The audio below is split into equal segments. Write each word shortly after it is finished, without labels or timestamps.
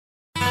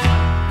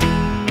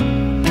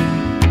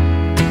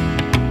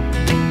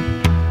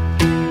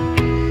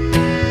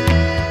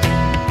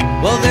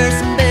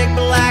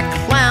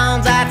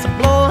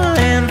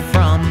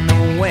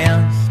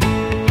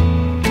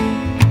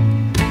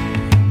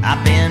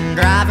been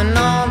driving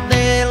all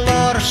day,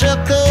 Lord, I sure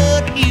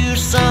could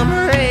use some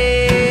rest.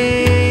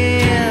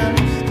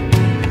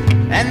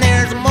 And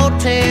there's a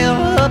motel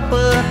up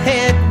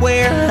ahead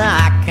where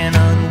I can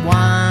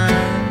unwind,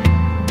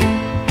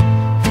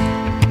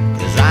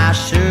 'cause I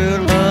sure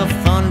love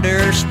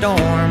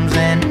thunderstorms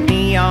and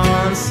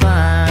neon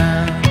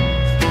signs.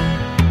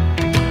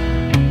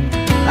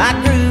 I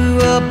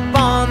grew up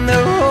on the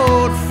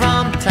road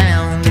from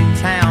town to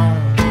town.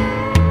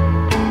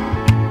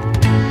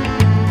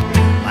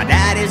 My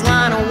daddy's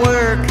line of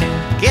work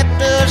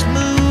kept us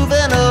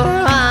moving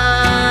around.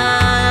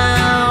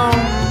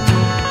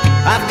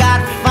 I've got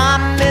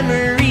fond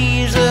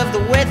memories of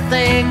the way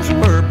things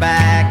were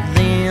back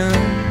then.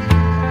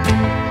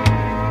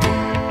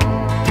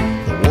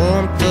 The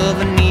warmth of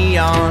a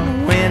neon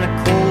when a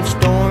cold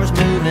storm's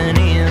moving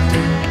in.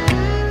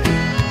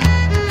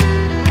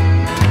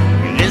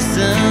 We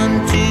listen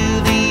to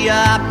the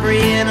opera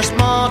in a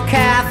small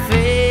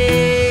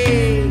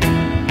cafe.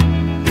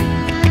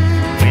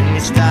 When we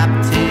stop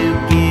to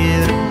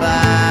get a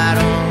bite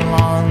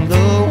along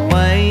the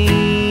way.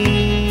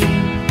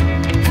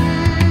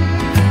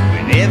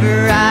 Whenever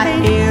I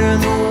hear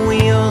the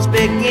wheels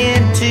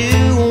begin to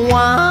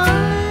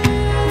whine,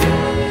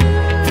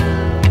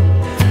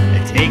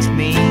 it takes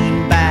me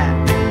back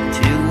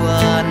to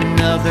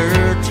another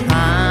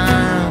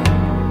time.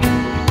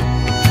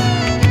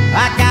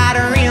 I got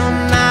a real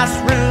nice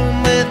room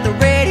with the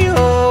radio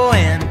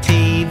and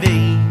TV.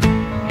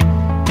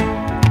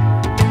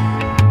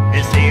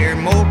 This here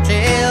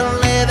motel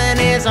living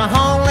is a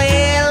homely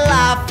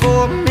life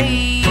for me,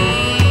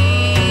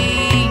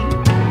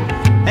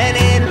 and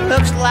it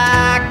looks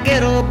like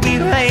it'll be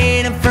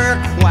raining for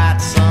quite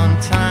some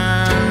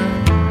time.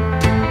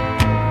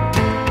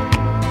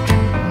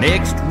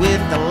 Mixed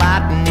with the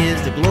lightning is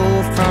the glow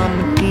from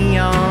the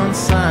neon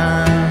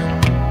sign.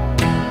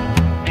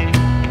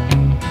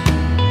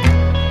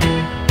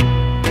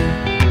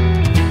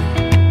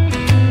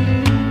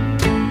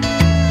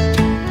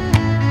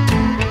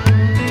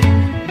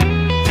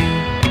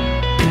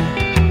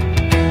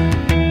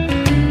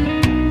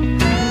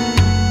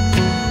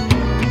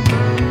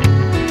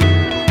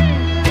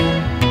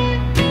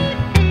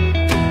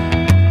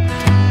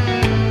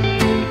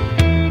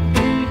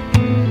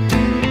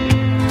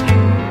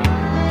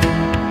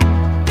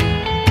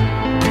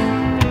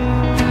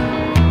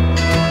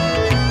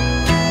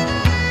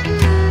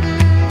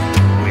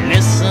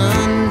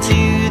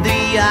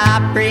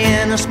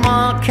 In a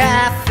small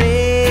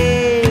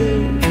cafe.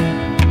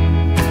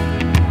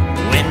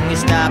 When we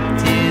stop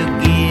to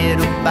get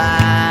a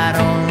bite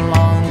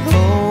along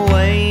the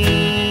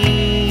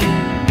way.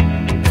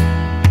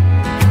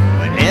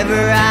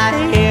 Whenever I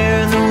hear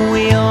the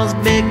wheels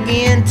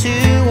begin to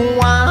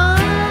whine,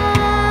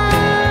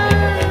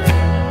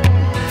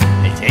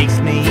 it takes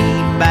me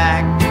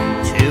back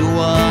to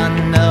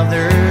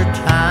another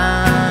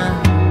time.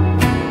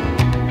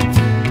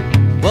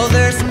 Well,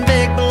 there's some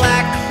big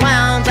black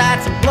clouds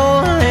that's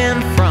blowing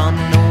from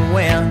the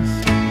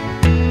west.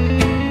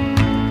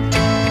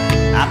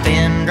 I've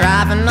been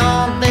driving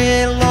all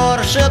day, Lord,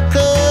 I sure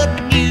could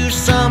use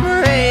some